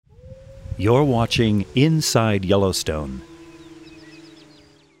You're watching Inside Yellowstone.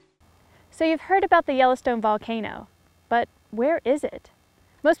 So you've heard about the Yellowstone volcano, but where is it?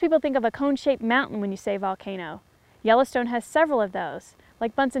 Most people think of a cone-shaped mountain when you say volcano. Yellowstone has several of those,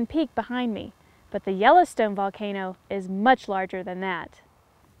 like Bunsen Peak behind me, but the Yellowstone volcano is much larger than that.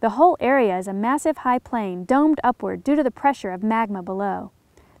 The whole area is a massive high plain domed upward due to the pressure of magma below.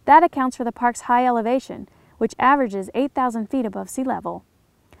 That accounts for the park's high elevation, which averages 8,000 feet above sea level.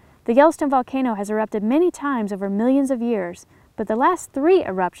 The Yellowstone volcano has erupted many times over millions of years, but the last 3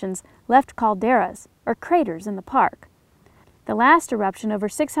 eruptions left calderas, or craters, in the park. The last eruption over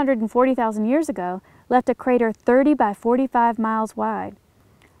 640,000 years ago left a crater 30 by 45 miles wide.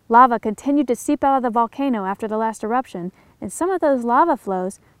 Lava continued to seep out of the volcano after the last eruption, and some of those lava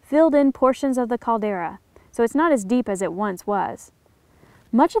flows filled in portions of the caldera, so it's not as deep as it once was.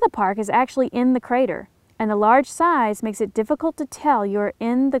 Much of the park is actually in the crater, and the large size makes it difficult to tell you're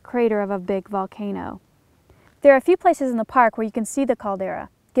in the crater of a big volcano. There are a few places in the park where you can see the caldera.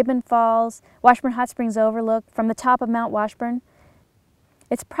 Gibbon Falls, Washburn Hot Springs Overlook from the top of Mount Washburn.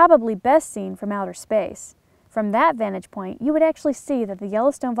 It's probably best seen from outer space. From that vantage point, you would actually see that the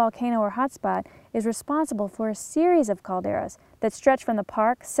Yellowstone volcano or hotspot is responsible for a series of calderas that stretch from the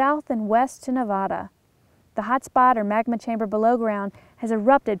park south and west to Nevada. The hotspot or magma chamber below ground has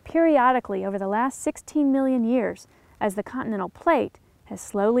erupted periodically over the last 16 million years as the continental plate has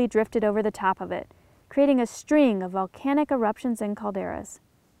slowly drifted over the top of it, creating a string of volcanic eruptions and calderas.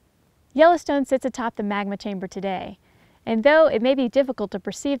 Yellowstone sits atop the magma chamber today, and though it may be difficult to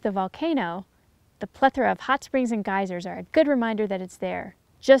perceive the volcano, the plethora of hot springs and geysers are a good reminder that it's there,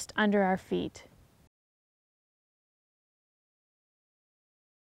 just under our feet.